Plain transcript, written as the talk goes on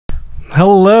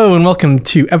Hello and welcome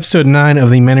to episode 9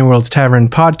 of the Many Worlds Tavern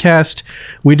podcast.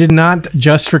 We did not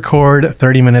just record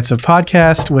 30 minutes of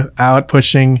podcast without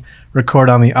pushing record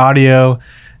on the audio.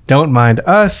 Don't mind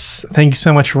us. Thank you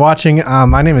so much for watching.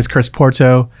 My name is Chris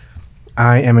Porto.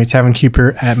 I am a tavern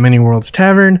keeper at Many Worlds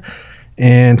Tavern.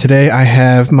 And today I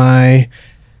have I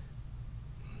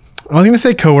was going to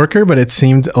say coworker, but it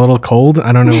seemed a little cold.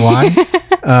 I don't know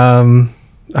why.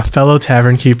 A fellow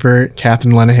tavern keeper,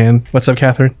 Catherine Lenahan. What's up,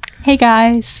 Catherine? Hey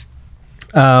guys.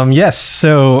 Yes,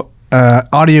 so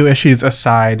audio issues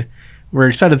aside, we're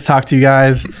excited to talk to you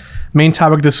guys. Main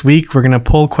topic this week, we're going to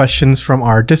pull questions from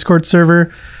our Discord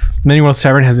server. Many Worlds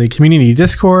Tavern has a community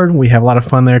Discord. We have a lot of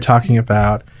fun there talking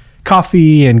about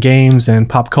coffee and games and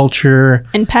pop culture.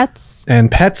 And pets.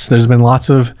 There's been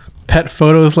lots of pet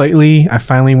photos lately. I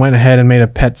finally went ahead and made a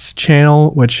pets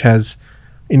channel, which has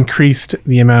increased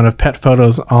the amount of pet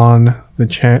photos on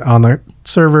the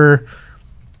server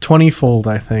 20-fold,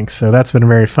 I think. So that's been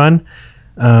very fun.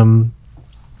 Some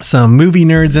movie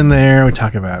nerds in there. We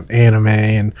talk about anime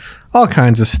and all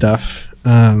kinds of stuff.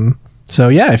 So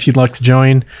yeah, if you'd like to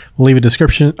join, we'll leave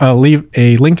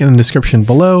a link in the description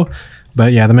below.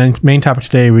 But yeah, the main topic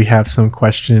today, we have some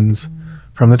questions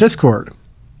from the Discord.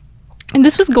 And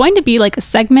this was going to be like a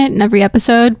segment in every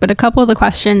episode, but a couple of the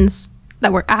questions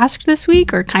that were asked this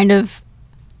week are kind of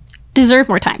deserve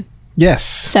more time. Yes.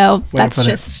 So that's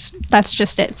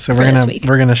just it. So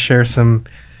we're gonna share some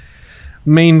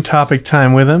main topic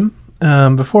time with them.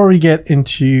 Before we get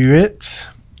into it,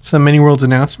 some Many Worlds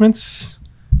announcements.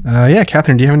 Yeah,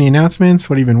 Catherine, do you have any announcements?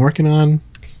 What have you been working on?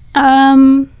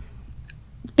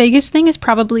 Biggest thing is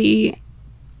probably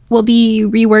we'll be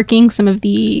reworking some of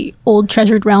the old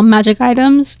Treasured Realm magic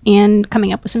items and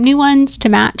coming up with some new ones to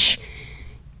match.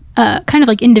 Kind of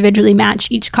like individually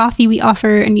match each coffee we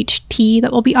offer and each tea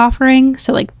that we'll be offering.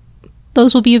 So like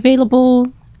those will be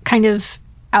available kind of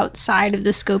outside of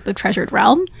the scope of Treasured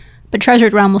Realm. But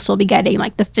Treasured Realm will still be getting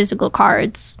like the physical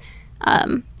cards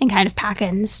and kind of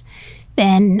pack-ins.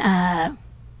 Then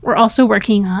we're also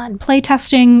working on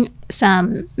playtesting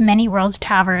some Many Worlds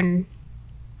Tavern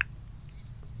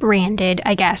branded,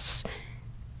 I guess,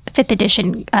 5th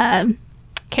edition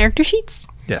character sheets.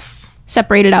 Yes.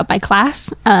 Separated out by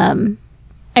class.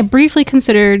 I briefly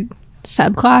considered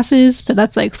subclasses, but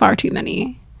that's like far too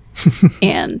many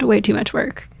and way too much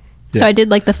work. Yeah. So I did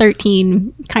like the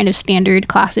 13 kind of standard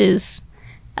classes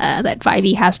that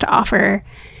 5e has to offer.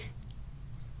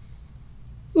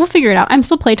 We'll figure it out. I'm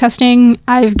still playtesting.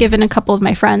 I've given a couple of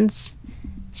my friends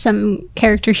some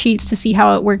character sheets to see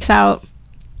how it works out.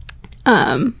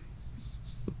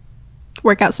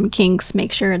 Work out some kinks,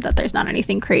 make sure that there's not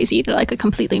anything crazy that I could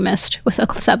completely missed with a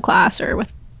subclass or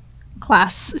with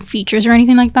class features or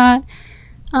anything like that.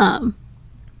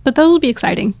 But those will be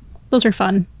exciting. Those are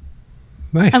fun.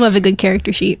 Nice. I love a good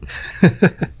character sheet.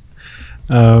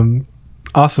 Awesome.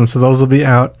 So those will be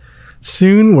out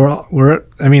soon.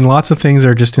 Lots of things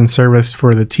are just in service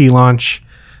for the tea launch.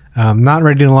 Not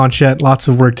ready to launch yet. Lots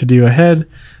of work to do ahead.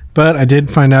 But I did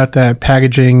find out that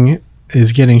packaging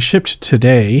is getting shipped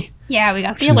today. Yeah, we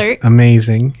got the alert.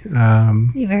 Amazing.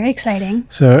 Very exciting.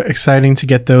 So exciting to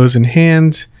get those in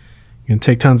hand. You can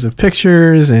take tons of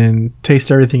pictures and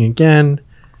taste everything again.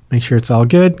 Make sure it's all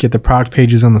good. Get the product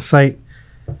pages on the site.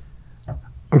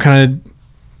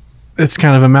 It's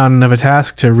kind of a mountain of a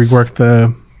task to rework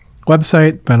the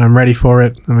website, but I'm ready for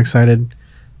it. I'm excited.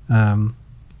 And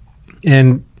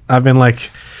I've been like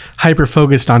hyper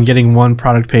focused on getting one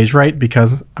product page right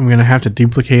because I'm going to have to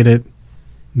duplicate it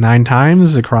 9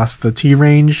 times across the tea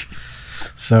range.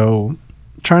 So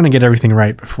trying to get everything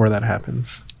right before that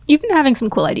happens. You've been having some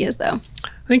cool ideas though.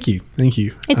 Thank you.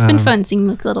 It's been fun seeing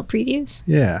like little previews.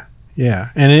 Yeah.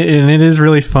 And it is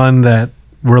really fun that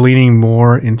we're leaning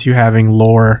more into having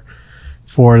lore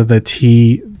for the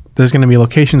tea. There's going to be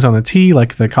locations on the tea,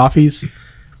 like the coffees.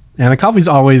 And the coffees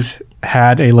always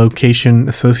had a location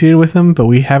associated with them, but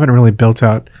we haven't really built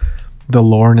out the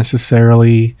lore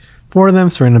necessarily for them.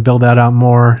 So we're going to build that out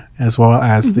more, as well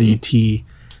as the tea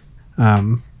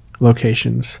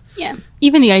locations. Yeah.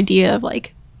 Even the idea of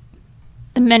like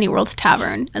the Many Worlds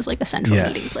Tavern as like a central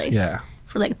meeting place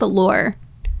for like the lore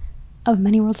of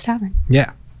Many Worlds Tavern.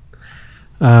 Yeah.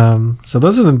 So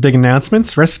those are the big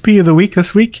announcements. Recipe of the week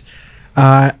this week.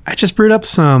 I just brewed up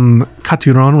some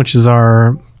Caturon, which is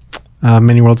our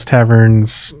Many Worlds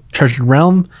Tavern's Treasured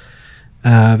Realm.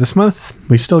 This month,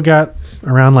 we still got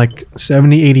around like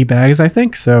 70, 80 bags, I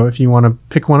think. So if you want to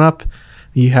pick one up,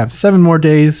 you have 7 more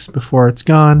days before it's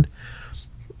gone.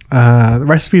 The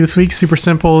recipe this week, super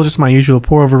simple, just my usual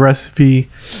pour over recipe.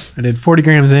 I did 40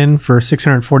 grams in for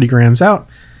 640 grams out.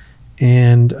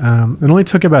 and it only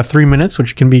took about 3 minutes,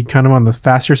 which can be kind of on the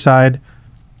faster side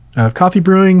of coffee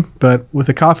brewing. But with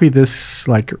a coffee this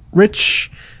like rich,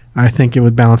 I think it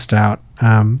would balance it out.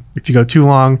 If you go too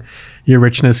long, your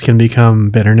richness can become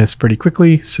bitterness pretty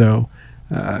quickly. So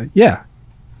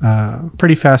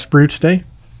pretty fast brew today.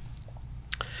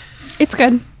 It's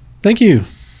good. Thank you.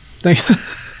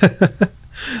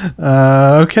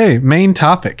 Okay, main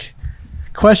topic.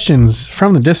 Questions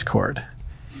from the Discord.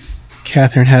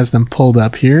 Catherine has them pulled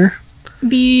up here.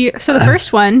 The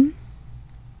first one,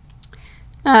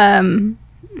 who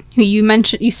you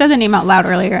mentioned, you said the name out loud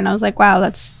earlier, and I was like, wow,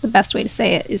 that's the best way to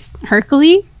say it, is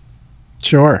Hercule.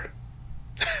 Sure.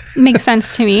 Makes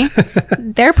sense to me.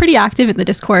 They're pretty active in the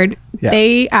Discord. Yeah.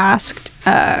 They asked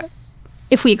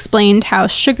if we explained how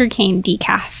sugarcane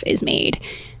decaf is made,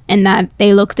 and that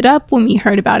they looked it up when they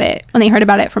heard about it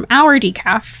from our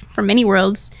decaf from Many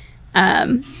Worlds.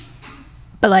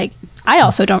 But like, I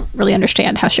also don't really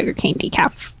understand how sugarcane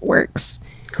decaf works.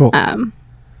 Cool.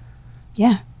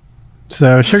 Yeah.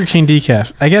 So sugarcane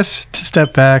decaf. I guess to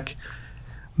step back,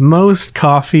 most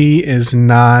coffee is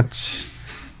not.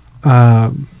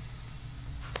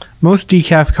 Most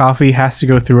decaf coffee has to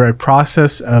go through a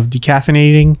process of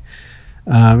decaffeinating.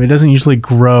 It doesn't usually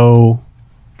grow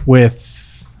with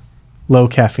low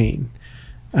caffeine.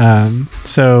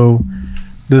 So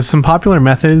there's some popular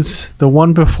methods. The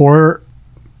one before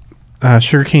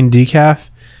sugarcane decaf,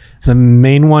 the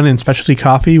main one in specialty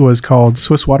coffee was called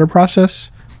Swiss water process.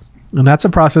 And that's a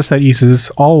process that uses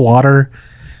all water.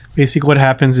 Basically what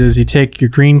happens is you take your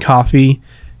green coffee,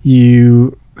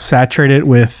 you saturate it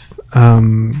with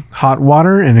hot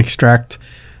water and extract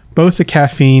both the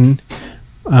caffeine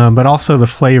but also the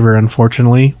flavor,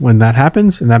 unfortunately, when that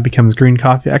happens, and that becomes green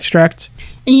coffee extract.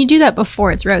 And you do that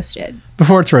before it's roasted?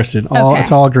 Before it's roasted.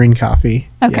 It's all green coffee.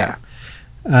 Okay.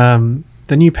 Yeah.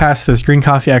 Then you pass this green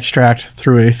coffee extract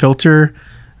through a filter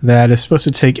that is supposed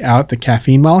to take out the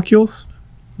caffeine molecules,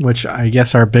 which I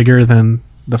guess are bigger than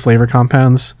the flavor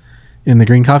compounds in the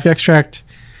green coffee extract.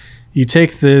 You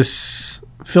take this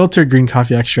filtered green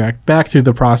coffee extract back through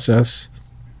the process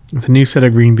with a new set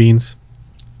of green beans.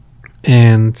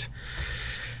 And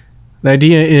the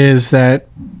idea is that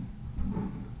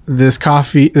this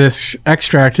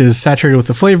extract is saturated with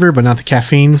the flavor, but not the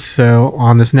caffeine. So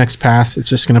on this next pass, it's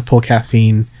just going to pull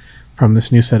caffeine from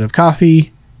this new set of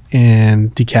coffee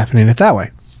and decaffeinate it that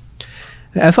way.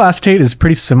 The ethyl acetate is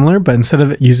pretty similar, but instead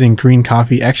of using green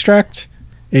coffee extract,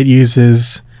 it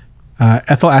uses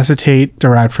ethyl acetate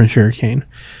derived from sugarcane.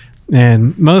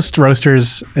 And most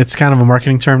roasters, it's kind of a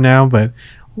marketing term now, but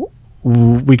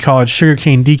we call it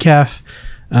sugarcane decaf.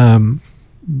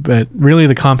 But really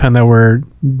the compound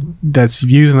that's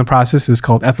used in the process is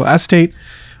called ethyl acetate,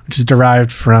 which is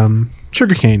derived from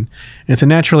sugarcane. It's a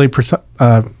naturally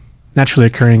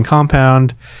occurring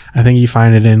compound. I think you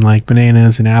find it in like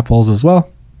bananas and apples as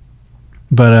well.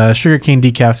 But sugarcane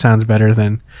decaf sounds better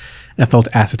than ethyl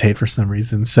acetate for some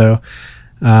reason. So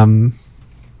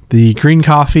the green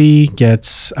coffee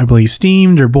gets, I believe,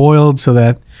 steamed or boiled so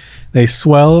that they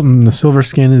swell and the silver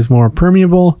skin is more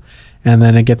permeable. And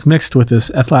then it gets mixed with this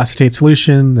ethyl acetate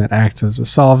solution that acts as a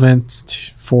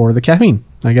solvent for the caffeine.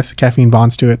 I guess the caffeine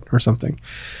bonds to it or something.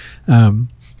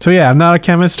 So yeah, I'm not a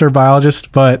chemist or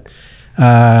biologist, but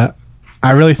I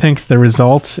really think the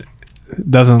result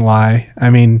doesn't lie. I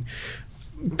mean,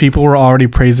 people were already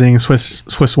praising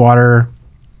Swiss water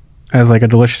as like a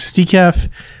delicious decaf,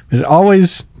 but it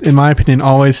always, in my opinion,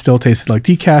 always still tasted like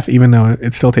decaf, even though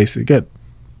it still tasted good.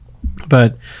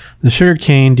 But the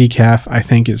sugarcane decaf, I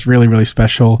think, is really, really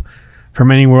special. For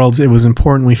Many Worlds, it was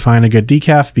important we find a good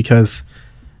decaf because,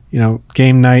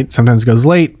 game night sometimes goes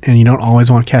late and you don't always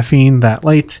want caffeine that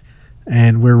late.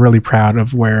 And we're really proud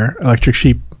of where Electric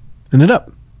Sheep ended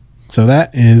up. So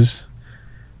that is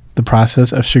the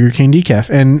process of sugarcane decaf.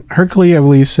 And Hercule, I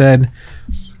believe, said,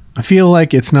 I feel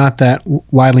like it's not that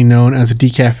widely known as a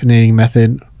decaffeinating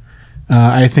method.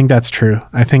 I think that's true.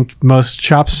 I think most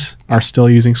shops are still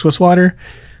using Swiss water.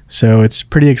 So it's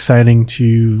pretty exciting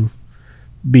to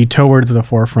be towards the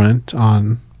forefront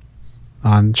on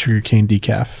sugarcane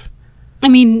decaf. I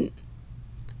mean,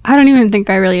 I don't even think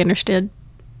I really understood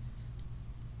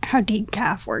how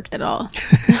decaf worked at all.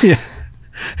 Yeah.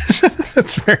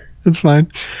 That's fair. That's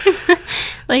fine.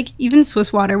 Like, even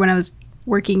Swiss water, when I was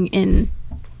working in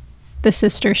the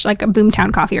sister, like a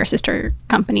Boomtown Coffee or sister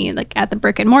company, like at the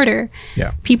brick and mortar,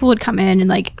 yeah, people would come in and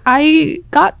like I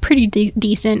got pretty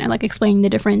decent at like explaining the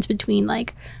difference between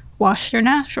like washed or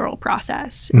natural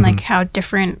process and like how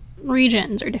different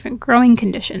regions or different growing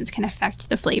conditions can affect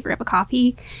the flavor of a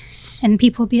coffee. And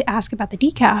people would ask about the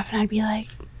decaf, and I'd be like,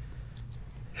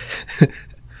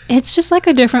 It's just like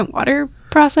a different water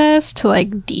process to like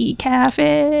decaf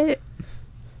it.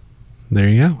 There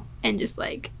you go. And just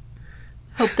like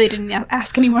hope they didn't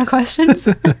ask any more questions.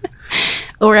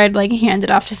 Or I'd like hand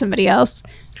it off to somebody else.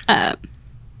 But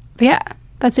yeah,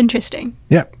 that's interesting.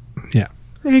 Yep. Yeah.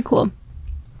 Very cool.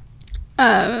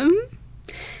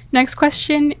 Next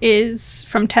question is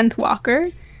from 10th Walker,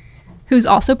 who's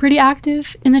also pretty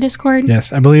active in the Discord.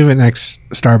 Yes, I believe it next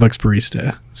Starbucks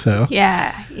barista. So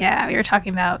Yeah, we were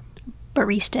talking about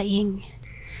baristaing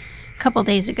a couple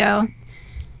days ago.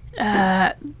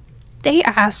 They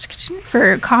asked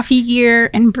for coffee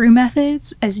gear and brew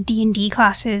methods as D&D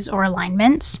classes or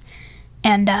alignments,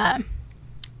 and I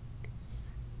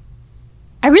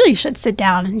really should sit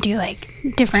down and do like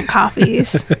different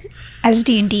coffees as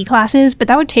D&D classes, but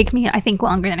that would take me, I think,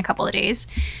 longer than a couple of days.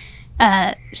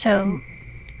 So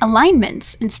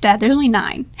alignments instead, there's only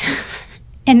 9.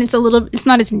 And it's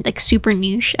not as like super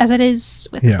niche as it is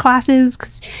with classes,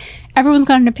 because everyone's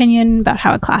got an opinion about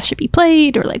how a class should be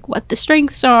played, or like what the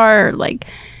strengths are, or like,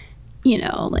 you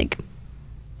know, like,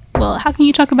 well, how can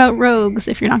you talk about rogues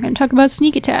if you're not going to talk about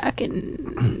sneak attack,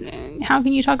 and how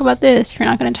can you talk about this if you're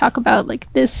not going to talk about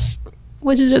like this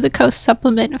Wizards of the Coast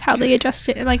supplement of how they adjust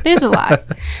it. Like, there's a lot.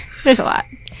 So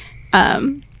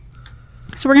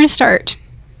we're going to start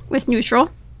with neutral.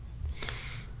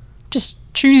 Just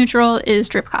true neutral is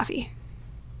drip coffee.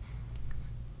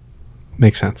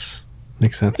 Makes sense.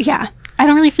 Yeah. I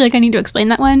don't really feel like I need to explain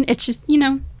that one. It's just, you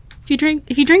know, if you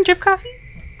drink drip coffee,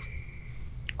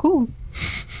 cool.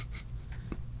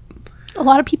 A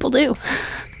lot of people do.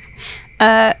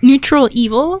 Neutral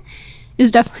evil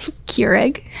is definitely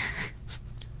Keurig.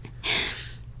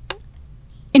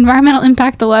 Environmental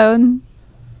impact alone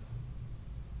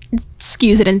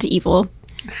skews it into evil.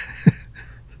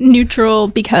 Neutral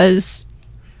because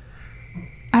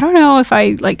I don't know if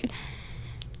I like.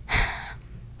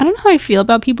 I don't know how I feel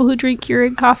about people who drink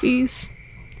Keurig coffees.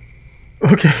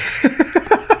 Okay.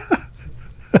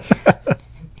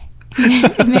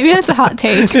 Maybe that's a hot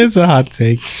take. It's a hot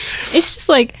take. It's just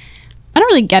like, I don't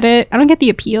really get it. I don't get the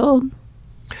appeal.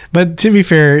 But to be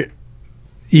fair,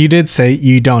 you did say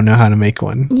you don't know how to make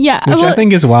one. Yeah. Which I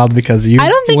think is wild because you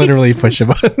literally push a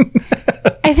button.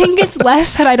 I think it's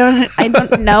less that I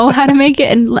don't know how to make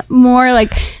it, and more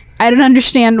like I don't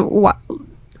understand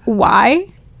why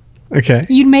Okay.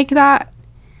 you'd make that.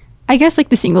 I guess like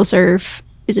the single serve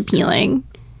is appealing,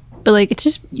 but like it's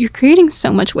just, you're creating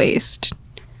so much waste.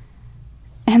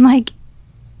 And like,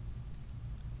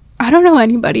 I don't know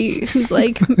anybody who's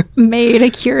like made a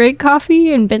Keurig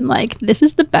coffee and been like, this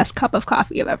is the best cup of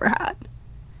coffee I've ever had.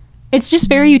 It's just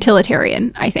very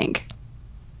utilitarian, I think.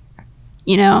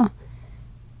 You know?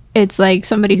 It's like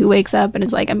somebody who wakes up and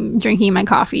is like, I'm drinking my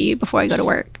coffee before I go to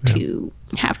work to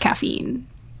have caffeine.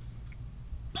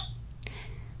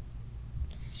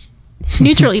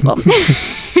 Neutral evil.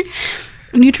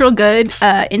 Neutral good.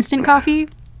 Instant coffee.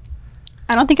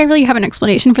 I don't think I really have an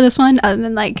explanation for this one other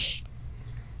than like,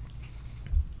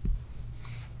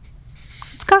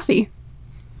 it's coffee.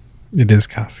 It is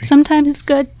coffee. Sometimes it's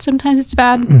good, sometimes it's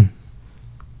bad.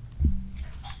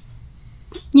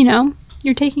 You know,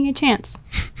 you're taking a chance.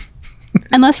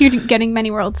 Unless you're getting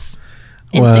Many Worlds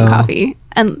instant coffee,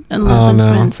 and it's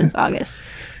been since August.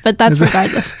 But that's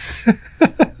regardless.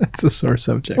 It's a sore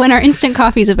subject. When our instant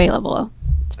coffee is available,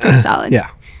 it's pretty solid. Yeah.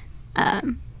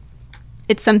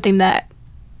 It's something that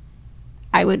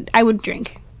I would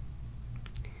drink.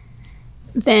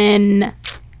 Then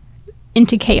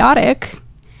into chaotic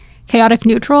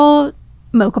neutral,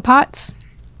 mocha pots.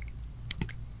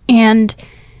 And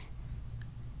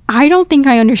I don't think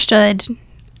I understood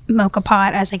mocha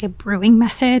pot as like a brewing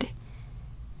method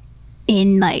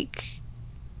in like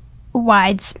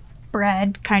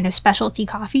widespread kind of specialty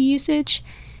coffee usage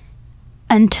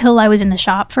until I was in the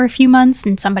shop for a few months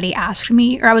and somebody asked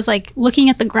me, or I was like looking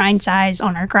at the grind size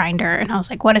on our grinder and I was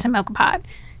like, what is a mocha pot?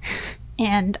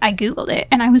 And I Googled it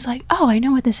and I was like, oh, I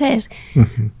know what this is.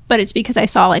 Mm-hmm. But it's because I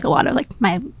saw like a lot of like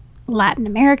my Latin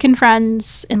American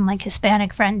friends and like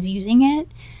Hispanic friends using it.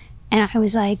 And I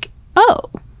was like, oh,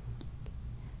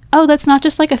 that's not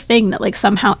just like a thing that like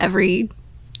somehow every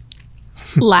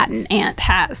Latin aunt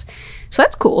has. So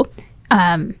that's cool.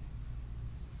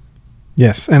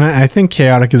 Yes, and I think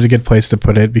chaotic is a good place to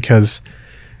put it because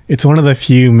it's one of the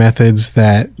few methods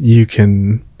that you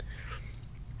can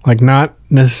like not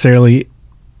necessarily,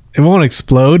 it won't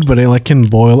explode, but it like can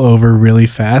boil over really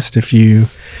fast if you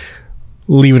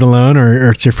leave it alone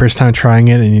or it's your first time trying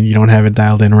it and you don't have it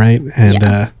dialed in right. And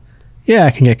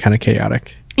it can get kind of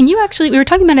chaotic. And you actually, we were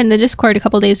talking about it in the Discord a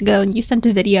couple days ago and you sent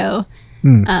a video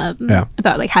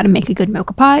about like how to make a good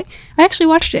mocha pot. I actually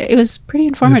watched it. It was pretty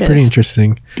informative. It's pretty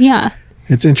interesting. Yeah.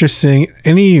 It's interesting.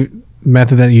 Any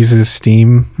method that uses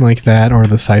steam like that or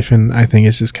the siphon, I think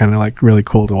it's just kind of like really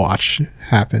cool to watch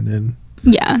happen. And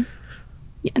yeah,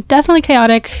 definitely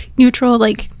chaotic, neutral,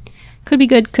 like could be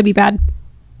good, could be bad.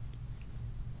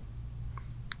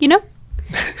 You know?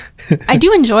 I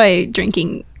do enjoy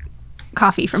drinking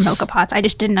coffee from mocha pots. I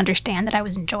just didn't understand that I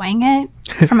was enjoying it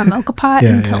from a mocha pot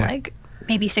until like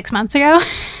maybe 6 months ago.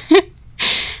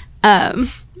 But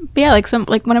yeah,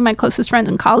 like one of my closest friends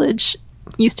in college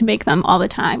used to make them all the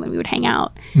time when we would hang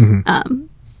out. And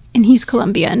he's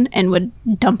Colombian and would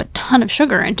dump a ton of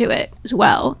sugar into it as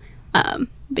well.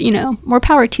 But you know, more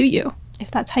power to you.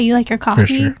 If that's how you like your coffee, for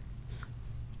sure.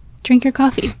 Drink your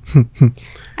coffee.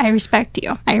 I respect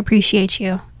you. I appreciate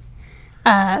you.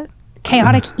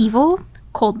 Chaotic Evil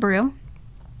cold brew.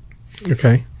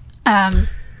 Okay. And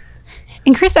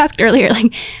Chris asked earlier,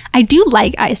 like, I do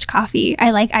like iced coffee.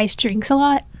 I like iced drinks a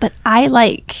lot, but I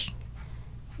like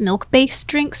milk-based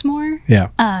drinks more. Yeah.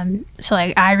 So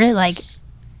like I really like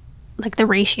the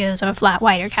ratios of a flat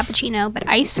white or cappuccino, but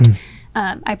iced.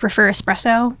 I prefer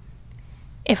espresso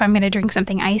if I'm gonna drink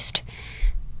something iced.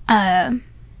 But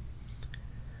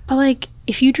like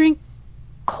if you drink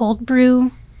cold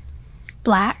brew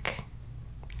black,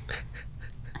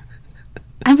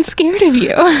 I'm scared of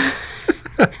you.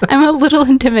 I'm a little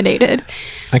intimidated.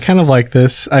 I kind of like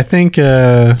this. I think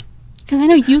because I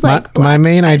know you like my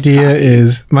main idea coffee.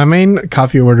 is my main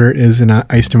coffee order is an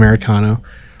iced Americano.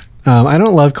 I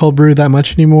don't love cold brew that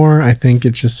much anymore. I think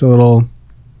it's just a little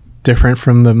different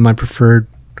from my preferred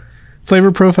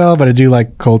flavor profile, but I do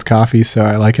like cold coffee, so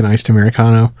I like an iced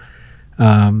Americano.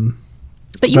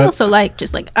 But you also like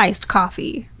just like iced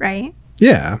coffee, right?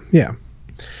 Yeah.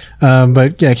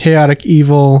 But yeah, Chaotic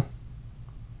Evil,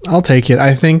 I'll take it.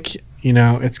 I think, you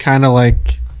know, it's kind of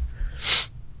like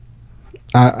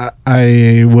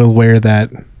I will wear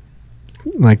that,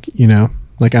 like, you know,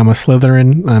 like I'm a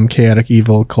Slytherin, I'm Chaotic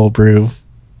Evil cold brew.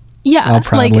 Yeah, I'll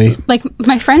probably like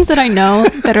my friends that I know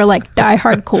that are like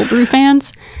diehard cold brew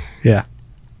fans. Yeah.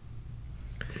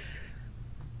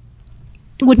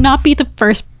 Would not be the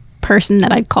first person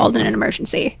that I'd called in an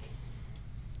emergency.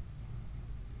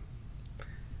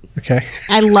 Okay.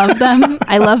 I love them.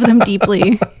 I love them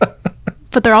deeply.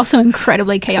 But they're also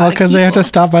incredibly chaotic. Well, because they have to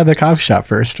stop by the coffee shop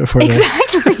first before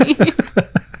exactly.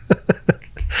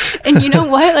 And you know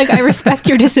what? Like, I respect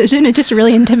your decision. It just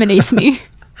really intimidates me.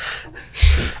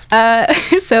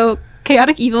 So,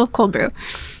 Chaotic Evil, cold brew.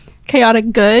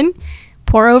 Chaotic Good,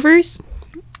 pour overs.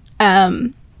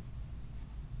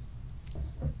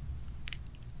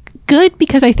 Good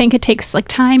because I think it takes like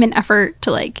time and effort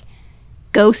to like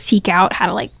go seek out how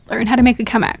to like learn how to make a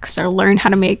Chemex or learn how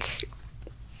to make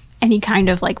any kind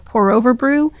of like pour over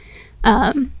brew.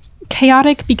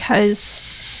 Chaotic because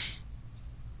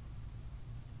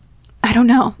I don't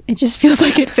know, it just feels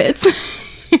like it fits.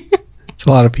 It's a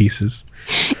lot of pieces.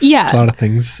 Yeah, it's a lot of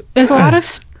things. There's a lot of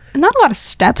not a lot of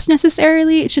steps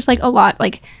necessarily. It's just like a lot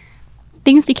like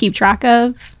things to keep track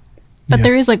of, but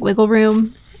there is like wiggle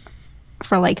room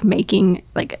for like making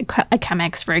like a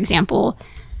Chemex, for example.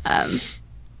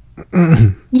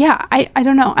 Yeah, I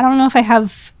don't know. I don't know if I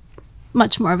have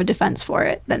much more of a defense for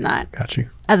it than that. Got you.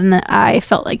 Other than that, I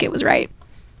felt like it was right.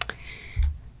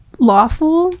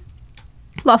 Lawful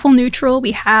neutral,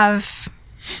 we have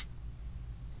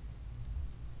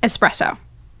espresso.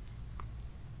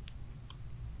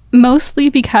 Mostly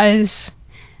because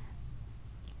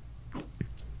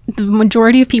the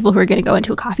majority of people who are going to go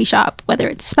into a coffee shop, whether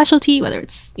it's specialty, whether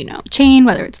it's, you know, chain,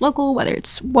 whether it's local, whether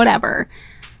it's whatever,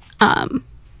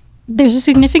 there's a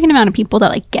significant amount of people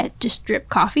that like get just drip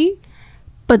coffee,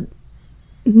 but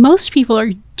most people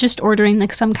are just ordering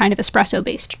like some kind of espresso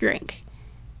based drink.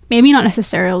 Maybe not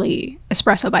necessarily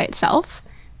espresso by itself,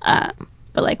 but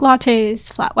like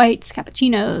lattes, flat whites,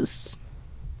 cappuccinos,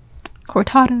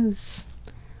 cortados.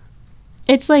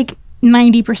 It's like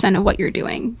 90% of what you're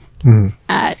doing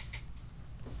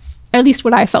at least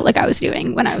what I felt like I was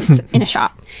doing when I was in a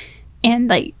shop. And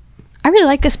like, I really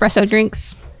like espresso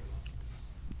drinks.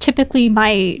 Typically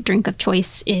my drink of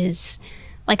choice is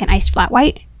like an iced flat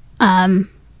white. I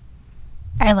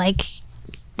like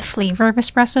the flavor of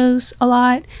espressos a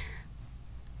lot.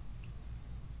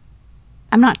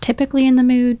 I'm not typically in the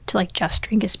mood to like just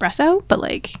drink espresso, but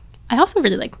like I also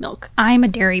really like milk. I'm a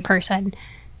dairy person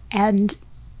and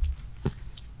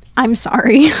I'm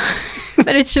sorry,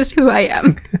 but it's just who I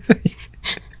am.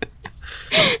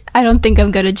 I don't think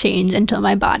I'm going to change until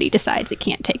my body decides it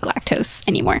can't take lactose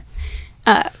anymore.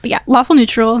 But yeah, lawful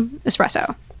neutral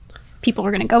espresso. People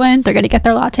are going to go in, they're going to get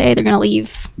their latte, they're going to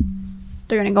leave.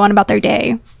 They're going to go on about their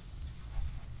day.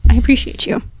 I appreciate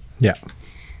you. Yeah.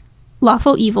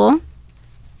 Lawful evil.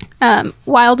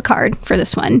 Wild card for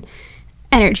this one.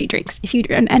 Energy drinks. If you're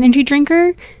an energy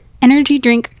drinker,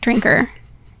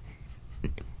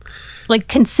 like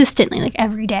consistently, like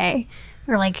every day,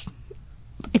 or like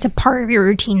it's a part of your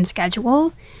routine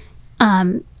schedule,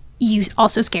 you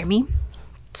also scare me.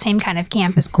 Same kind of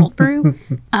camp as cold brew.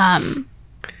 But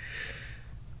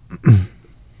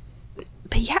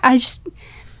yeah,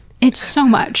 it's so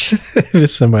much. It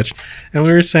is so much. And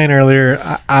we were saying earlier,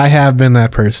 I have been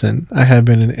that person. I have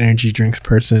been an energy drinks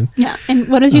person. Yeah. And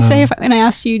what did you say when I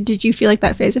asked you, did you feel like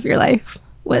that phase of your life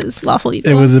was lawful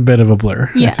evil? It was a bit of a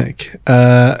blur, yeah. I think.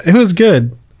 It was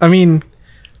good. I mean,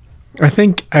 I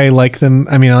think I like them.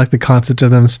 I mean, I like the concept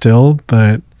of them still,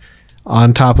 but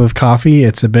on top of coffee,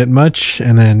 it's a bit much.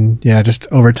 And then, yeah, just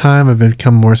over time, I've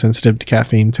become more sensitive to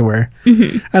caffeine to where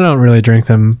I don't really drink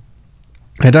them.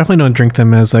 I definitely don't drink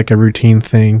them as like a routine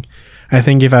thing. I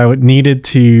think if I needed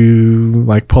to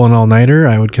like pull an all-nighter,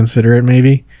 I would consider it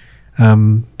maybe.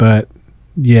 But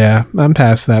yeah, I'm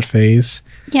past that phase.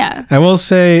 Yeah. I will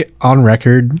say on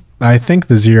record, I think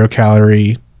the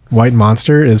 0-calorie White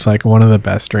Monster is like one of the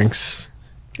best drinks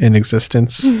in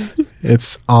existence.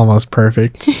 It's almost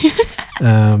perfect.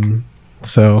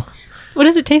 So what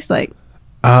does it taste like?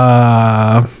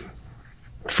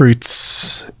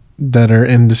 Fruits that are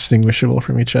indistinguishable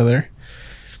from each other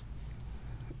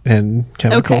and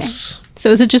chemicals. Okay.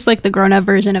 So is it just like the grown-up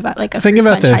version of like a think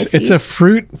about this? It's a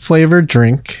fruit flavored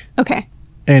drink. Okay.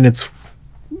 And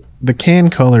the can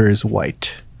color is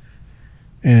white.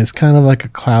 And it's kind of like a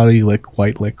cloudy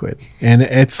white liquid. And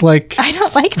it's like, I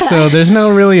don't like that. So there's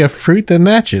no really a fruit that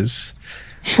matches.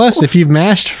 Plus, if you've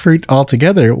mashed fruit all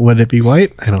together, would it be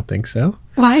white? I don't think so.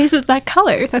 Why is it that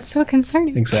color? That's so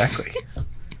concerning. Exactly.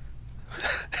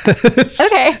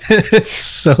 Okay. It's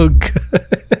so good.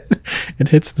 It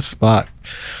hits the spot.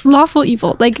 Lawful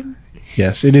evil. Like,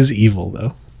 yes, it is evil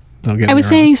though. I was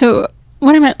saying, so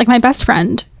one of my best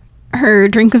friend, her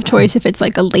drink of choice, if it's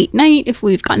like a late night, if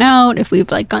we've gone out, if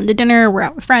we've like gone to dinner, we're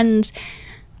out with friends,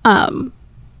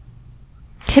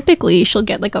 typically she'll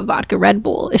get like a vodka Red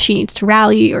Bull if she needs to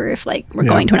rally, or if like we're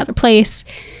going to another place.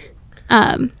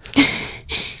 And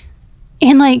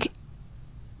like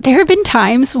there have been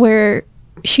times where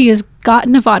she has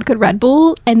gotten a vodka Red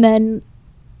Bull and then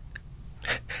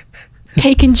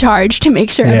taken charge to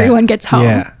make sure everyone gets home.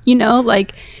 Yeah. You know,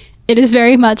 like it is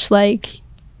very much like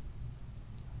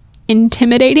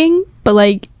intimidating, but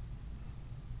like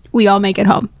we all make it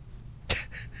home.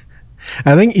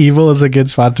 I think evil is a good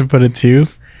spot to put it too,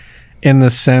 in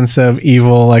the sense of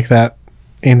evil, like that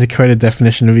antiquated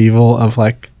definition of evil of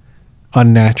like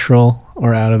unnatural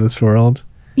or out of this world.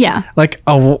 Yeah. Like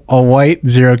a white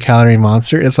 0-calorie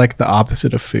monster is like the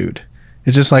opposite of food.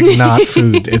 It's just like not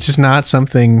food. It's just not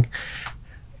something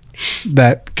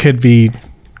that could be,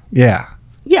 yeah.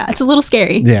 Yeah, it's a little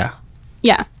scary. Yeah.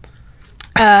 Yeah.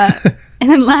 And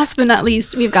then last but not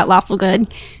least, we've got lawful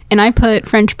good. And I put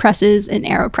French presses and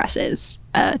AeroPresses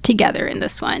together in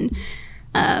this one.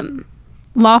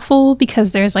 Lawful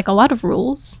because there's like a lot of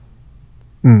rules.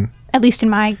 At least in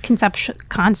my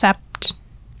concept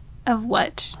of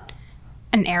what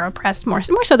an AeroPress, more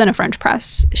so than a French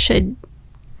press, should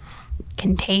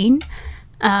contain.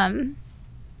 And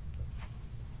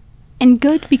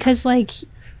good because, like,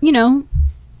 you know,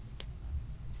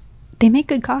 they make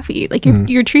good coffee. Like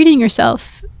you're treating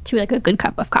yourself to like a good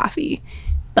cup of coffee,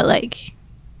 but like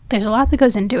there's a lot that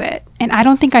goes into it, and I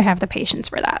don't think I have the patience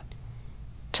for that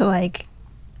to like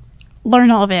learn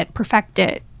all of it, perfect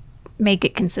it, make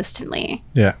it consistently.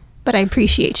 Yeah. But I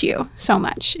appreciate you so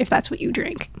much if that's what you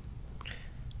drink.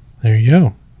 There you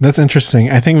go. That's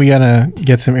interesting. I think we gotta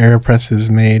get some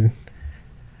AeroPresses made.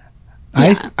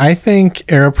 Yeah. I think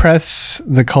AeroPress,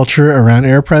 the culture around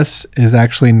AeroPress is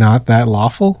actually not that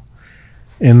lawful.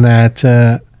 In that,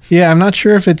 I'm not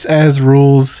sure if it's as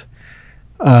rules.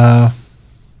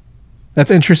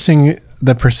 That's interesting,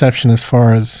 the perception as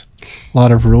far as a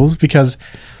lot of rules, because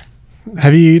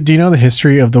do you know the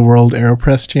history of the World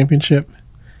AeroPress Championship?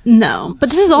 No, but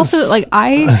this is also like I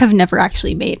have never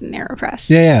actually made an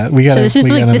AeroPress. Yeah, we got. So this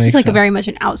is like a very much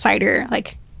an outsider.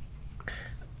 Like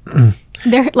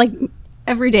they're like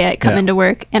every day I come into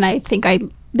work and I think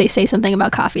they say something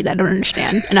about coffee that I don't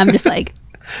understand, and I'm just like.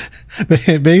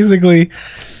 Basically,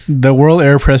 the World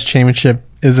AeroPress Championship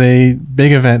is a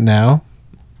big event now,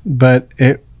 but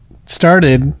it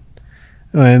started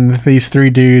when these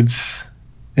three dudes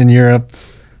in Europe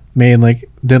did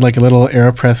like a little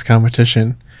AeroPress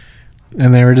competition,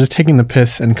 and they were just taking the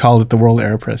piss and called it the World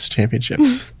AeroPress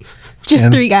Championships. Just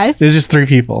three guys? It was just three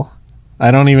people.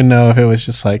 I don't even know if it was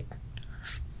just like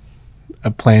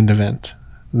a planned event.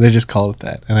 They just called it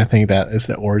that, and I think that is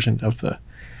the origin of the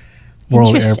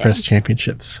World AeroPress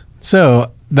Championships.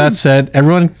 So that said,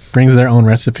 everyone brings their own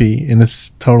recipe, and it's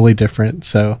totally different.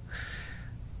 So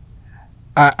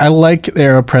I like the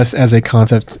AeroPress as a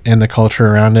concept and the culture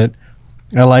around it.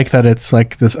 I like that it's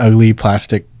like this ugly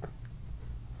plastic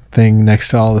thing next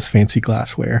to all this fancy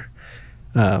glassware.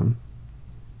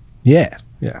 Yeah.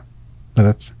 But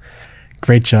that's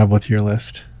great job with your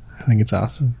list. I think it's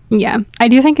awesome. Yeah, I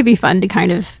do think it'd be fun to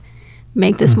kind of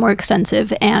make this more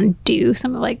extensive and do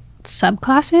some like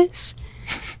subclasses.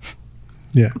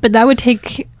 Yeah. But that would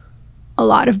take a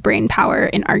lot of brain power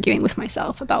in arguing with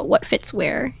myself about what fits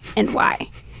where and why.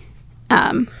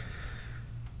 Nice.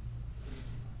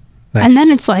 And then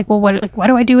it's like, well, what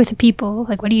do I do with the people?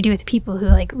 Like, what do you do with the people who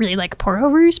like really like pour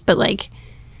overs, but like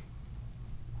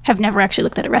have never actually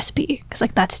looked at a recipe? Because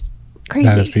like that's crazy.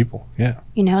 That is people. Yeah.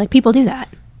 You know, like people do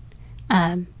that.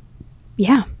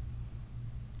 Yeah.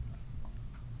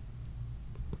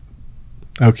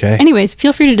 Okay. Anyways,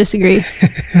 feel free to disagree.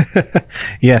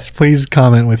 Yes, please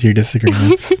comment with your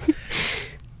disagreements.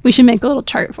 We should make a little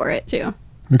chart for it too.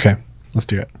 Okay, let's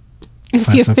do it. It's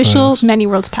Find the some official photos. Many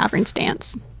Worlds Tavern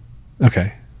stance.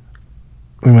 Okay.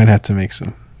 We might have to make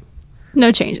some.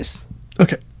 No changes.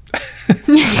 Okay.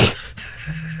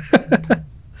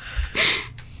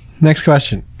 Next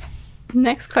question.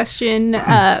 Next question.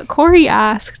 Corey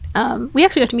asked, we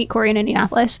actually got to meet Corey in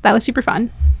Indianapolis. That was super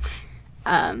fun.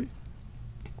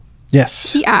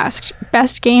 Yes. He asked,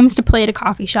 best games to play at a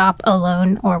coffee shop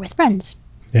alone or with friends?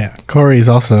 Yeah. Corey's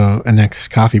also an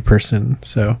ex-coffee person,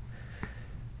 so.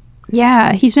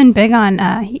 Yeah, he's been big on,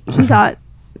 he got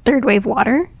Third Wave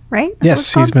Water, right? That's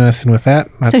Yes, he's been messing with that.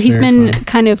 That's so he's very been fun.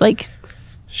 kind of like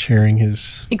Sharing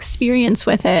his experience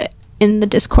with it in the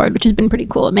Discord, which has been pretty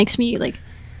cool. It makes me like,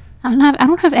 I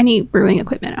don't have any brewing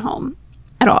equipment at home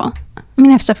at all. I mean,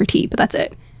 I have stuff for tea, but that's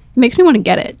it. It makes me want to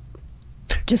get it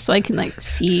just so I can like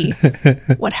see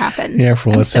what happens. Yeah,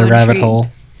 for I'm it's so a rabbit intrigued. hole.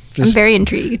 I'm very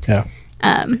intrigued. Yeah.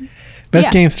 Um, Best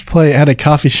yeah. games to play at a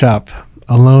coffee shop,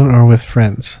 alone or with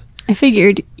friends. I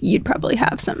figured you'd probably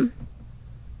have some.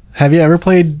 Have you ever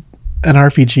played an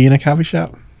RPG in a coffee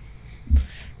shop?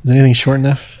 Is anything short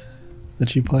enough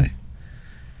that you play?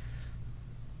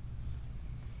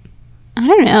 I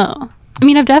don't know. I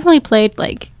mean, I've definitely played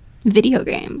like video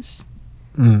games.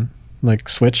 Like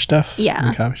Switch stuff? Yeah. In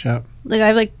a coffee shop? Like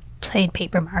I've like played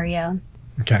Paper Mario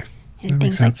Okay. and That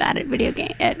makes things like sense. that at video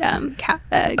game at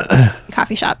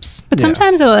coffee shops. But Yeah.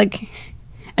 sometimes I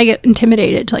get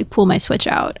intimidated to like pull my Switch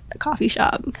out at a coffee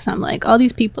shop because I'm like, all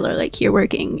these people are like here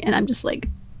working, and I'm just like,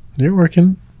 You're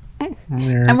working.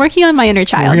 I'm working on my inner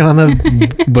child. Working on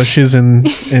the bushes in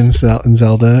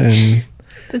Zelda and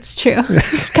That's true.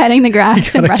 Cutting the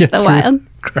grass in gotta Breath of get the Wild.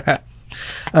 grass.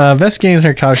 Best games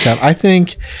are coffee shop. I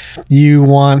think you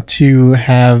want to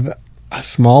have a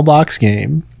small box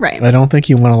game. Right. I don't think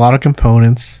you want a lot of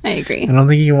components. I agree. I don't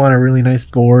think you want a really nice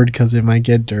board because it might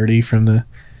get dirty from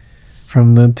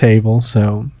the table.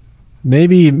 So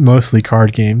maybe mostly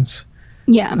card games.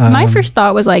 Yeah. My first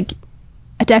thought was like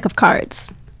a deck of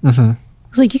cards. Mm-hmm. I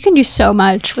was like, you can do so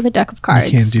much with a deck of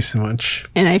cards. You can't do so much.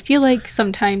 And I feel like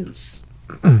sometimes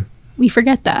we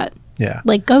forget that. Yeah.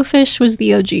 Like Go Fish was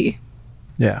the OG.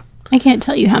 Yeah. I can't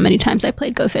tell you how many times I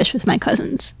played Go Fish with my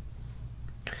cousins.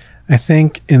 I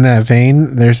think in that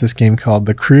vein, there's this game called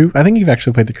The Crew. I think you've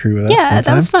actually played The Crew with us. Yeah, that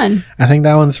sometime. was fun. I think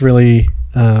that one's really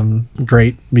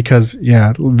great because,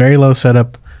 yeah, very low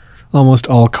setup, almost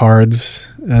all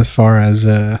cards as far as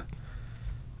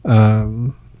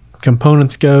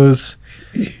components goes.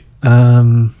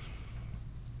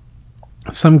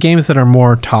 Some games that are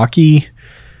more talky,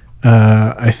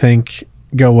 I think,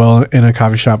 go well in a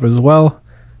coffee shop as well.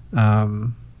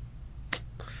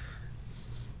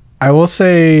 I will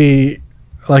say,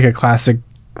 like a classic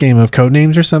game of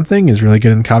Codenames or something is really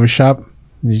good in the coffee shop.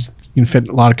 You can fit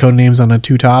a lot of Codenames on a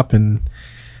two-top and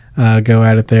go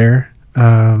at it there.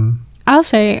 I'll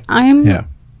say I'm Yeah.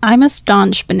 a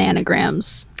staunch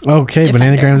Bananagrams. Okay,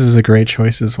 Defender. Bananagrams is a great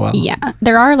choice as well. Yeah,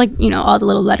 there are like all the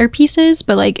little letter pieces,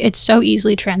 but like it's so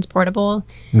easily transportable.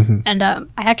 Mm-hmm. And I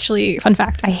actually, fun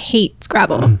fact, I hate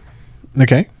Scrabble,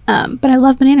 Okay, but I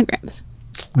love Bananagrams.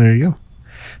 there you go.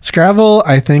 Scrabble,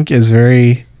 I think, is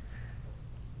very...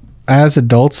 As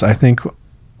adults, I think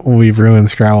we've ruined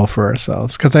Scrabble for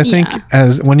ourselves. Because I think Yeah.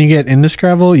 when you get into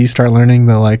Scrabble, you start learning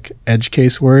the like edge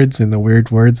case words and the weird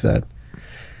words that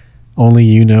only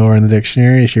you know are in the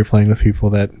dictionary if you're playing with people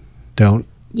that don't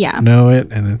Yeah, know it.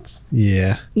 And it's,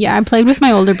 yeah. yeah. I played with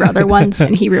my older brother once,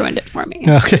 and he ruined it for me.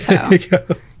 Okay, So, there you go.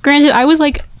 granted, I was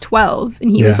like 12 and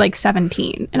he was like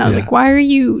 17. And I was like, why are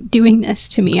you doing this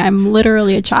to me? I'm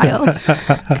literally a child.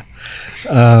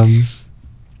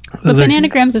 But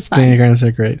Bananagrams is fun. Bananagrams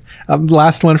are great.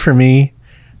 Last one for me.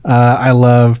 I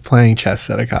love playing chess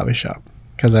at a coffee shop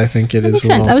because I think it is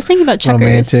I was thinking about checkers.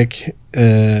 Romantic.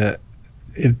 It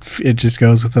just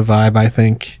goes with the vibe, I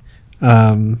think.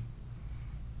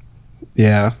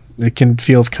 Yeah, it can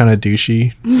feel kind of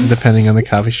douchey depending on the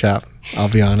coffee shop, I'll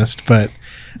be honest. But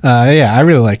yeah, I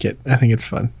really like it. I think it's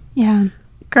fun. Yeah.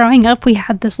 Growing up, we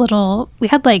had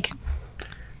like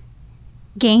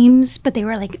games, but they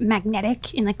were like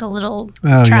magnetic in like a little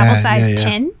travel-sized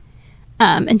tin.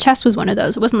 And chess was one of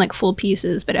those. It wasn't like full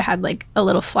pieces, but it had like a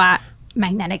little flat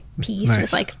magnetic piece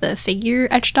with like the figure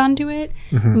etched onto it.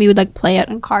 And we would like play it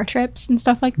on car trips and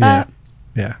stuff like that.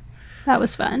 Yeah. That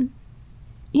was fun.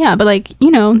 Yeah, but like,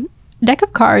 you know, deck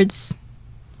of cards,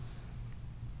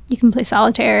 you can play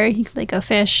solitaire, you can play Go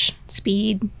Fish,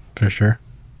 Speed. For sure.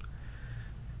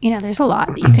 You know, there's a lot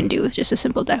that you can do with just a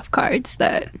simple deck of cards.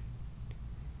 That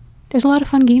there's a lot of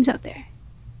fun games out there.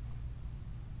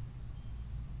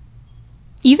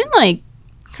 Even like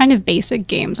kind of basic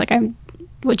games. Like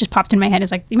what just popped in my head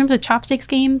is like, you remember the chopsticks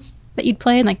games that you'd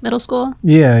play in like middle school?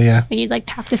 Yeah. And you'd like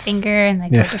tap the finger and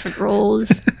like different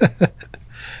rolls.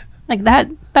 Like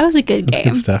that was a good game.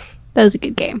 Good stuff. That was a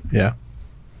good game. Yeah.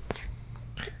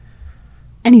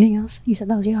 Anything else? You said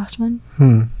that was your last one?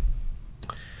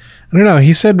 I don't know.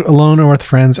 He said alone or with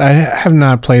friends. I have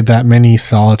not played that many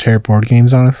solitaire board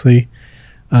games, honestly.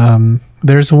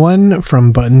 There's one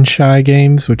from Button Shy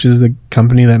Games, which is the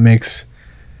company that makes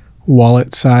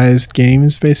wallet-sized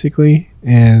games, basically.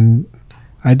 And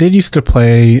I did used to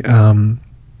play, I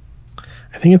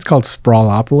think it's called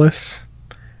Sprawlopolis.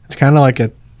 It's kind of like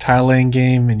a tile-laying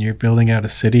game, and you're building out a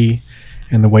city.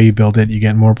 And the way you build it, you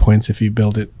get more points if you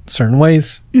build it certain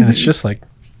ways. And it's just like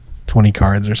 20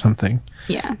 cards or something.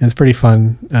 Yeah. And it's pretty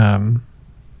fun.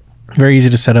 Very easy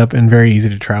to set up and very easy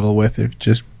to travel with if you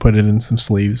just put it in some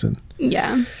sleeves. And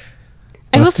I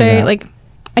will say, like,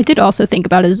 I did also think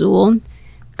about Azul,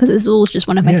 because Azul is just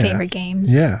one of my favorite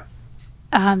games. Yeah.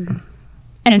 And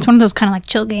it's one of those kind of like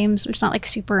chill games where it's not like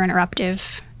super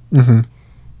interruptive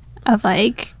of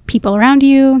like people around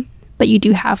you, but you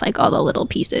do have like all the little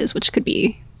pieces, which could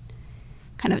be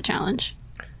kind of a challenge.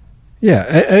 Yeah,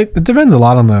 it depends a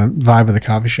lot on the vibe of the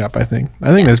coffee shop, I think.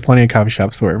 There's plenty of coffee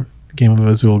shops where the game of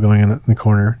Azul going in the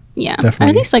corner. Yeah, definitely. Or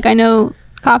at least like I know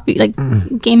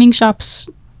gaming shops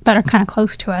that are kind of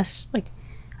close to us. Like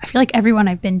I feel like everyone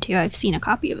I've been to, I've seen a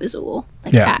copy of Azul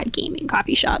at gaming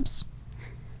coffee shops.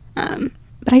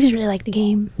 But I just really like the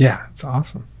game. Yeah, it's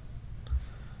awesome.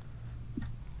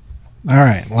 All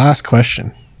right, last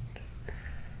question.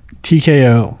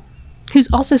 TKO.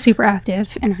 Who's also super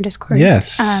active in our Discord.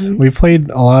 Yes. We've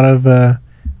played a lot of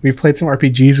we've played some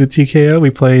RPGs with TKO. We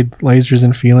played Lasers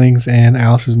and Feelings and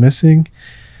Alice is Missing.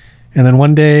 And then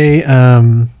one day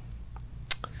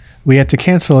we had to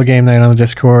cancel a game night on the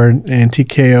Discord, and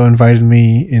TKO invited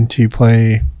me in to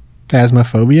play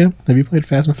Phasmophobia. Have you played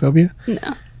Phasmophobia?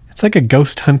 No. It's like a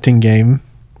ghost hunting game.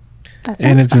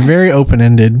 And it's fun. Very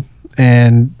open-ended,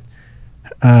 and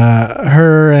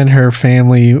her and her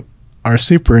family are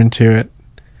super into it,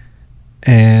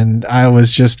 and I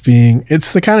was just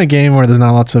it's the kind of game where there's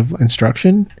not lots of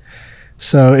instruction,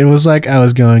 so it was like I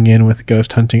was going in with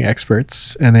ghost hunting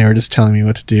experts and they were just telling me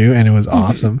what to do, and it was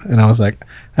awesome. And I was like,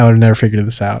 I would have never figured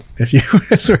this out if you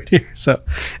guys were here. So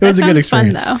it was a good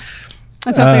experience. Fun, though.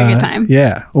 That sounds like a good time.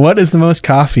 Yeah. What is the most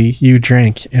coffee you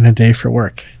drank in a day for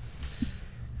work?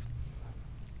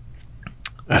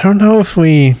 I don't know if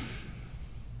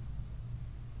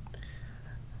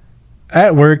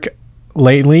at work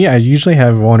lately, I usually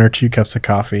have 1 or 2 cups of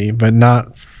coffee, but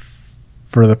not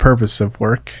for the purpose of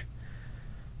work.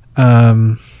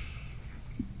 I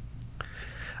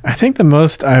think the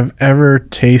most I've ever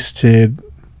tasted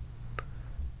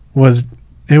was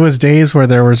days where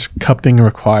there was cupping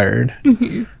required.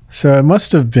 So it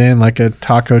must have been like a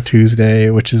Taco Tuesday,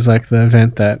 which is like the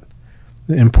event that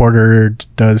the importer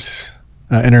does,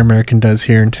 Interamerican does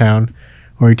here in town,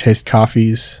 where you taste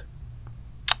coffees.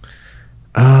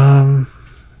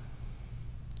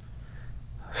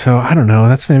 So I don't know.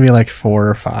 That's maybe like 4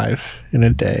 or 5 in a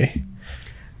day.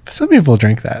 But some people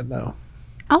drink that though.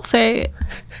 I'll say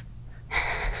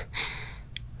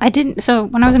I didn't. So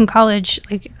when I was in college,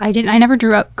 like I never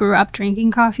grew up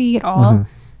drinking coffee at all.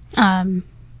 Like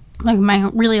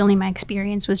only my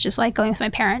experience was just like going with my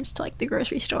parents to like the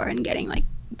grocery store and getting like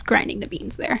grinding the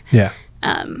beans there. Yeah.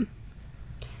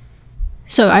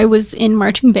 So I was in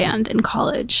marching band in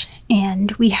college,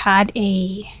 and we had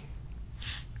a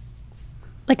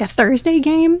Thursday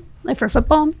game, like for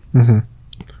football.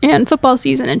 And football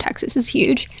season in Texas is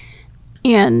huge.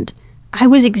 And I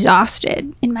was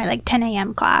exhausted in my like 10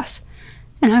 a.m. class.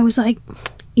 And I was like,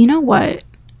 you know what?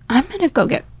 I'm going to go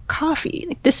get coffee.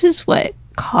 Like, this is what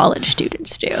college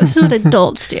students do. This is what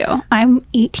adults do. I'm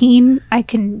 18. I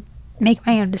can make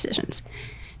my own decisions.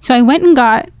 So I went and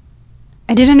I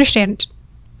didn't understand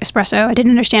espresso. I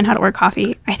didn't understand how to work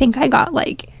coffee. I think I got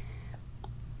like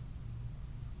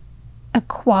a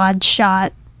quad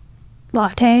shot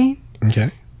latte.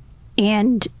 Okay.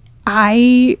 And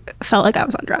I felt like I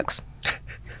was on drugs.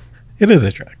 It is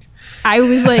a drug. I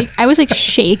was like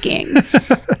shaking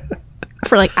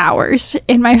for like hours.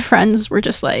 And my friends were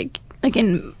just like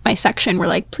in my section were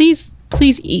like, please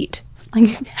eat.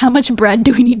 Like, how much bread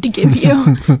do we need to give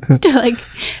you to like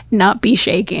not be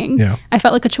shaking? Yeah. I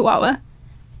felt like a chihuahua.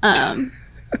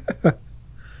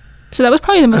 So that was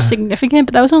probably the most significant,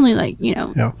 but that was only like,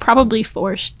 probably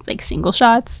 4 like single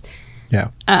shots. Yeah.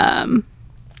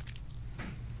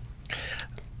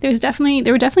 There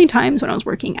were definitely times when I was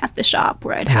working at the shop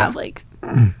where I'd have like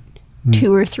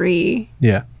 2 or 3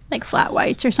 like flat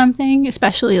whites or something,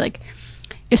 especially like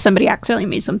if somebody accidentally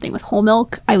made something with whole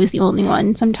milk. I was the only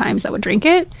one sometimes that would drink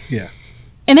it. Yeah.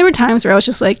 And there were times where I was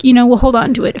just like, we'll hold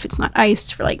on to it if it's not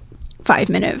iced for like 5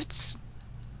 minutes.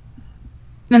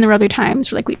 And then there were other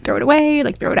times where like we'd throw it away,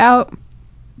 like throw it out.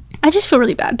 I just feel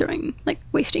really bad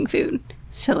wasting food.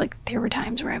 So like there were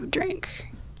times where I would drink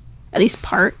at least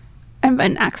part of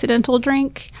an accidental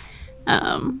drink.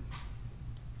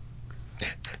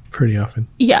 Pretty often.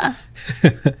 Yeah.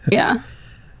 Yeah.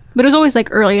 But it was always like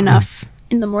early enough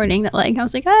in the morning that like I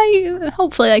was like,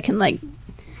 hopefully I can like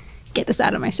get this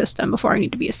out of my system before I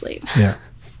need to be asleep. Yeah.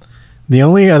 The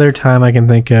only other time I can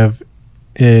think of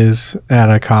is at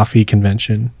a coffee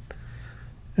convention.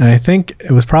 And I think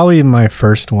it was probably my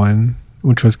first one,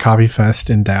 which was Coffee Fest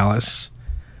in Dallas.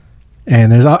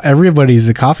 And everybody's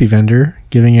a coffee vendor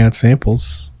giving out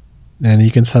samples. And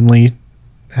you can suddenly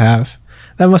that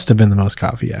must have been the most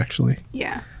coffee, actually.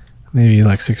 Yeah. Maybe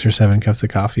like 6 or 7 cups of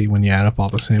coffee when you add up all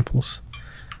the samples.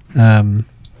 That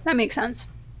makes sense.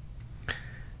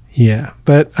 Yeah,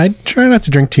 but I try not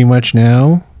to drink too much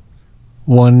now.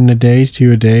 1 a day,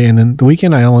 2 a day, and then the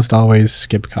weekend I almost always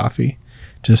skip coffee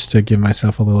just to give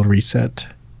myself a little reset.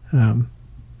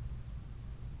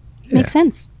 Makes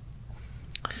sense.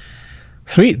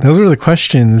 Sweet. Those were the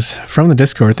questions from the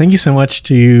Discord. Thank you so much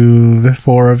to the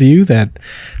 4 of you that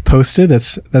posted.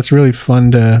 That's really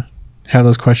fun to have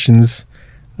those questions.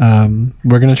 We're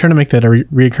going to try to make that a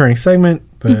reoccurring segment,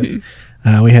 but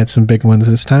we had some big ones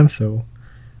this time, so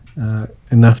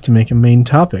enough to make a main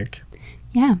topic.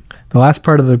 Yeah. The last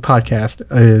part of the podcast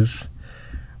is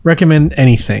recommend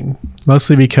anything,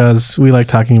 mostly because we like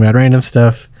talking about random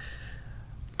stuff.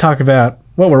 Talk about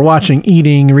what we're watching,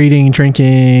 eating, reading,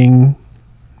 drinking.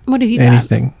 What have you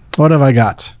anything. What have I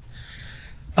got?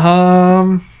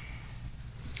 I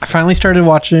finally started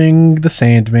watching The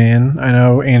Sandman. I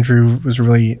know Andrew was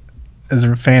really as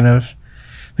a fan of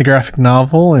the graphic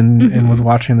novel and was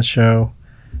watching the show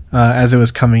as it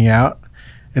was coming out.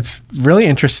 It's really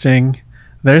interesting.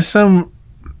 There's some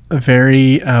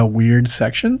very weird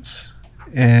sections,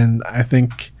 and I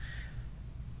think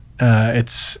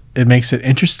it makes it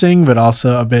interesting, but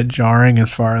also a bit jarring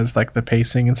as far as like the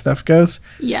pacing and stuff goes.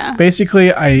 Yeah.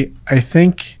 Basically, I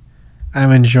think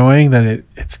I'm enjoying that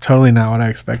it's totally not what I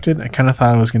expected. I kind of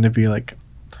thought it was going to be like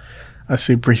a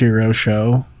superhero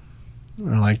show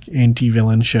or like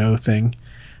anti-villain show thing.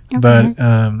 Okay. But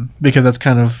because that's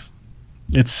kind of,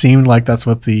 it seemed like that's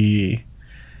what the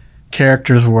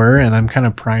characters were, and I'm kind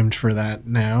of primed for that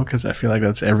now because I feel like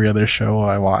that's every other show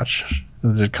I watch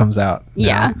that comes out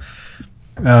now.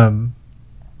 Yeah.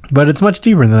 But it's much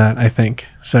deeper than that, I think.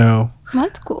 So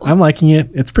that's cool. I'm liking it.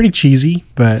 It's pretty cheesy,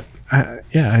 but I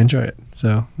enjoy it.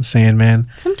 So The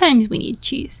Sandman. Sometimes we need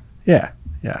cheese. Yeah.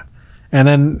 And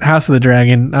then House of the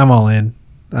Dragon, I'm all in.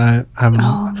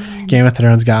 Game of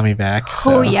Thrones got me back.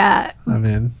 So yeah. I'm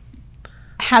in.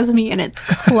 Has me in its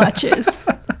clutches.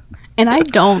 And I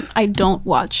don't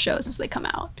watch shows as they come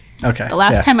out. Okay. The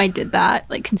last time I did that,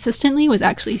 like consistently, was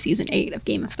actually season 8 of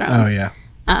Game of Thrones. Oh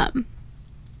yeah.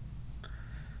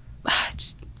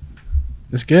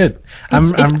 It's good.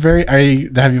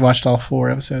 Have you watched all 4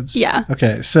 episodes? Yeah.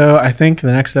 Okay, so I think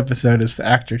the next episode is the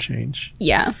actor change.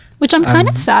 Yeah, which I'm kind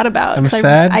of sad about. I'm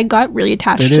sad. I got really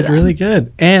attached to them. They did really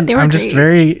good, and I'm just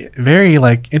very, very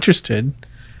like interested.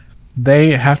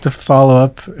 They have to follow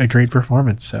up a great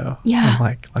performance, so I'm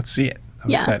like, let's see it. I'm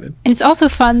excited. And it's also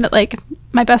fun that like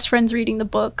my best friend's reading the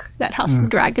book that House of the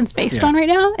Dragon's based on right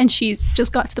now, and she's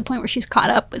just got to the point where she's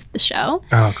caught up with the show.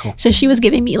 Oh, cool. So she was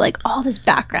giving me like all this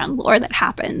background lore that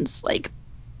happens like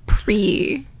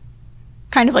pre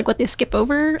kind of like what they skip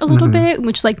over a little bit,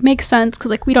 which like makes sense because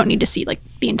like we don't need to see like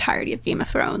the entirety of Game of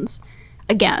Thrones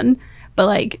again. But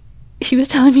like she was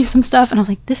telling me some stuff and I was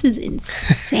like, this is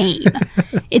insane.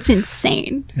 It's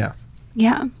insane.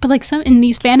 Yeah. But like some in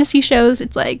these fantasy shows,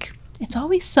 it's like it's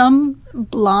always some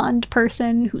blonde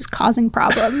person who's causing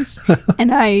problems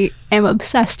and I am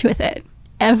obsessed with it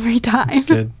every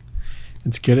time.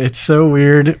 It's good. It's so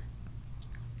weird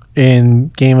in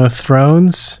Game of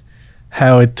Thrones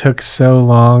how it took so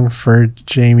long for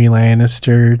Jaime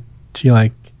Lannister to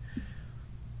like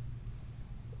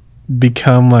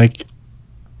become like,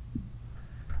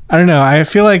 I don't know, I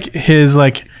feel like his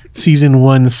like season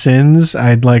 1 sins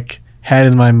I'd like had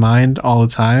in my mind all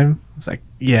the time. It's like,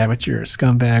 yeah, but you're a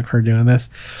scumbag for doing this.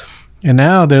 And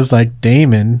now there's like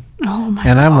Daemon. Oh my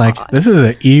and God. I'm like, this is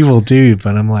an evil dude,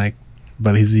 but I'm like,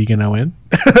 but is he gonna win?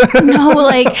 No,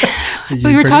 like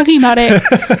we were talking about it.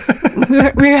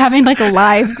 We were having like a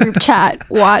live group chat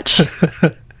watch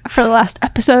for the last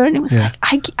episode, and it was like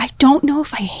I don't know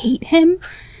if I hate him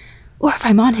or if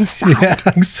I'm on his side. Yeah,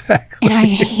 exactly. And I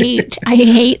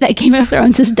hate that Game of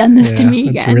Thrones has done this to me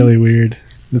again. It's really weird.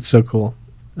 It's so cool.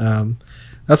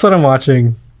 That's what I'm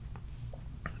watching.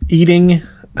 Eating.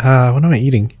 What am I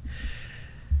eating?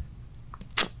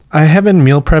 I have been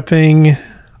meal prepping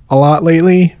a lot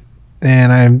lately,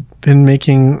 and I've been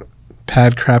making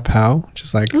pad krap pao, which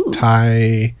is like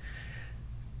Thai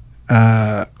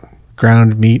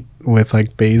ground meat with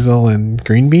like basil and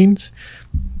green beans.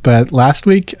 But last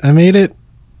week I made it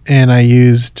and I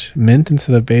used mint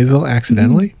instead of basil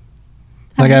accidentally.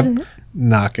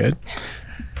 Not good.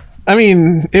 I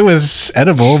mean, it was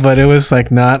edible, but it was like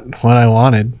not what I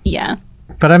wanted. Yeah.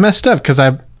 But I messed up because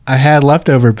I had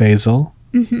leftover basil.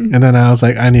 And then I was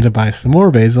like, I need to buy some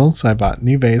more basil. So I bought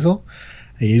new basil.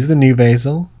 I used the new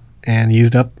basil and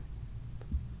used up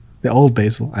the old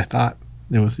basil. I thought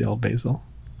it was the old basil,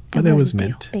 but it was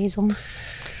mint. Basil.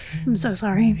 I'm so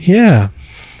sorry. Yeah.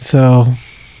 So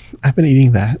I've been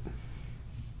eating that.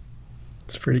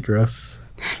 It's pretty gross.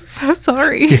 I'm so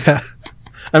sorry. Yeah.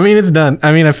 I mean, it's done.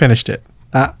 I mean, I finished it.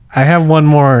 I have one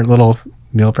more little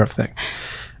meal prep thing.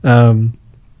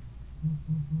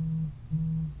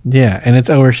 Yeah, and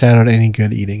it's overshadowed any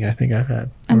good eating I think I've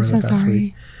had. I'm so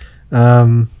sorry.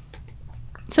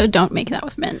 So don't make that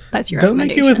with mint. That's your Don't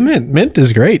make it recommendation. with mint. Mint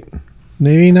is great.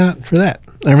 Maybe not for that.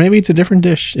 Or maybe it's a different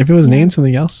dish. If it was named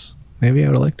something else, maybe I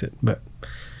would have liked it. But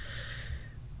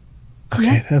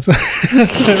okay, that's my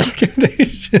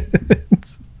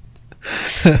recommendations.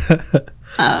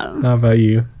 How about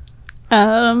you?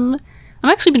 I've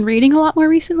actually been reading a lot more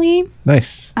recently.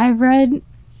 Nice.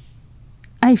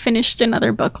 I finished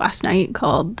another book last night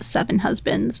called The Seven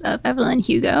Husbands of Evelyn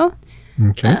Hugo.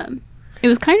 Okay. It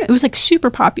was like super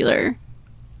popular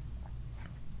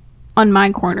on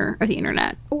my corner of the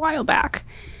internet a while back.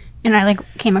 And I like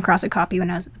came across a copy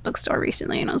when I was at the bookstore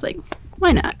recently and I was like,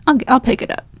 why not? I'll pick it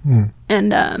up.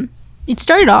 And it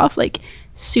started off like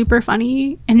super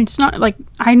funny, and it's not like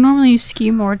I normally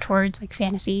skew more towards like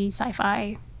fantasy,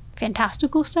 sci-fi,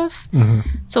 fantastical stuff.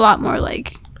 It's a lot more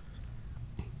like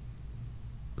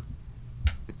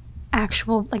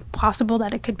actual, like possible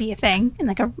that it could be a thing and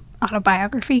like a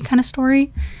autobiography kind of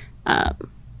story. I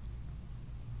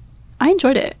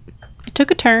enjoyed it. It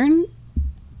took a turn,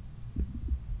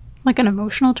 like an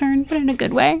emotional turn, but in a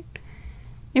good way.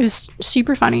 It was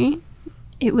super funny.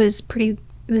 It was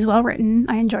well written.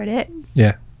 I enjoyed it.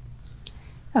 Yeah.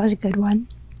 That was a good one.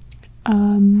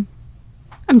 I'm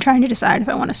trying to decide if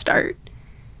I want to start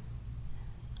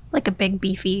like a big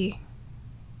beefy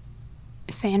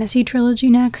fantasy trilogy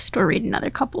next or read another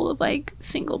couple of like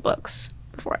single books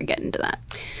before I get into that.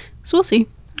 So we'll see.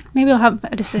 Maybe I'll have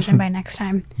a decision by next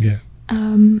time. Yeah.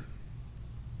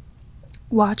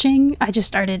 Watching, I just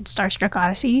started Starstruck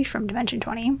Odyssey from Dimension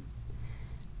 20.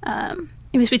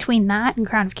 It was between that and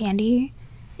Crown of Candy,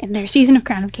 and their season of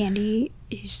Crown of Candy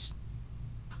is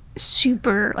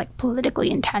super like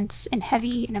politically intense and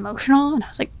heavy and emotional, and I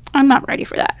was like, I'm not ready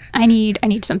for that. I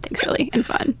need something silly and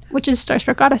fun, which is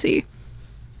Starstruck Odyssey.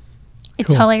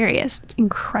 It's hilarious. It's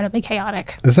incredibly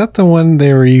chaotic. Is that the one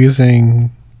they were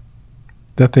using,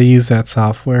 that they use that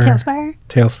software? Tailspire?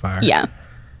 Tailspire. Yeah.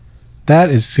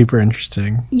 That is super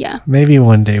interesting. Yeah. Maybe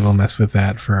one day we'll mess with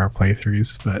that for our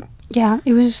playthroughs, but yeah,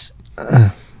 it was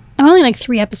I'm only like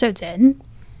 3 episodes in,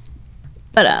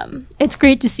 but it's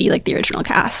great to see like the original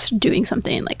cast doing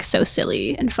something like so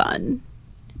silly and fun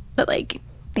that like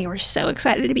they were so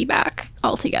excited to be back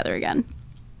all together again.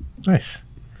 Nice.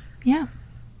 Yeah.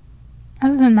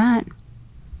 Other than that,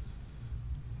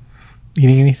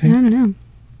 eating anything? I don't know.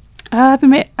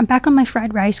 I'm back on my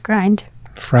fried rice grind.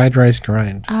 Fried rice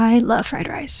grind. I love fried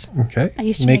rice. Okay. I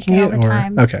used to make it all the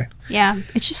time. Okay. Yeah,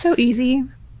 it's just so easy.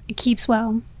 It keeps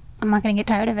well. I'm not going to get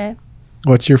tired of it.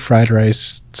 What's your fried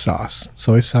rice sauce?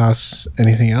 Soy sauce?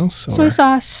 Anything else? Or? Soy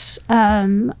sauce.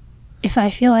 If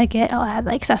I feel like it, I'll add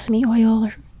like sesame oil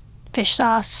or fish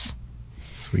sauce.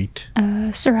 Sweet.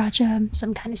 Sriracha,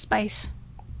 some kind of spice.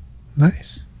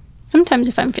 Nice. Sometimes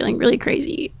if I'm feeling really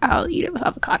crazy, I'll eat it with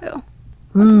avocado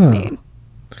once it's made.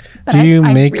 But Do you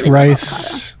I make really love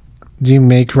rice? Do you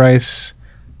make rice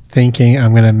thinking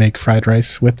I'm going to make fried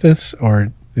rice with this,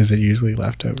 or is it usually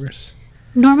leftovers?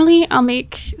 Normally I'll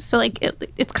make, so like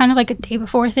it's kind of like a day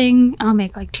before thing. I'll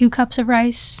make like 2 cups of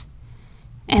rice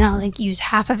and I'll like use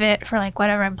half of it for like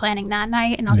whatever I'm planning that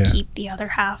night, and I'll keep the other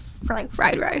half for like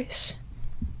fried rice.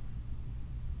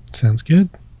 Sounds good.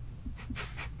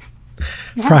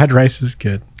 Yeah. Fried rice is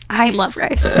good. I love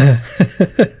rice.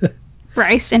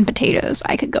 Rice and potatoes.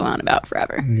 I could go on about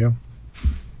forever. There you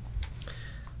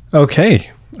go.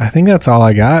 Okay. I think that's all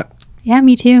I got. Yeah,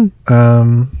 me too.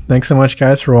 Thanks so much,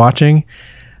 guys, for watching.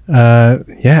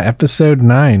 Episode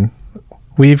 9.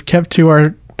 We've kept to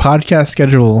our podcast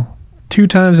schedule 2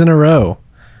 times in a row.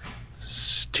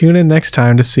 Tune in next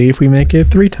time to see if we make it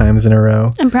 3 times in a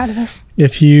row. I'm proud of us.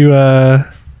 If you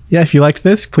if you liked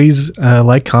this, please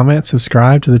like, comment,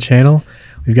 subscribe to the channel.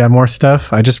 We've got more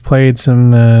stuff. I just played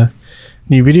some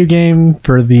new video game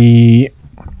for the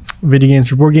Video Games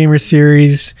for Board Gamers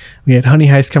series. We had Honey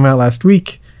Heist come out last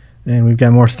week, and we've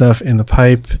got more stuff in the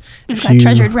pipe. We've got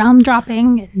Treasured Realm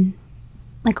dropping in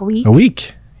like a week. A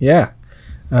week, yeah.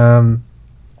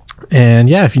 And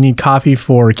yeah, if you need coffee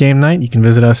for game night, you can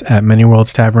visit us at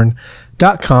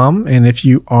ManyWorldsTavern.com. And if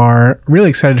you are really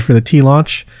excited for the tea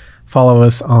launch, follow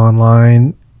us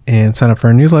online and sign up for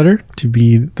our newsletter to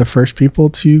be the first people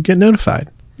to get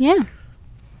notified. Yeah.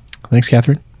 Thanks,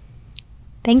 Catherine.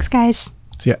 Thanks, guys.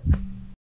 See ya.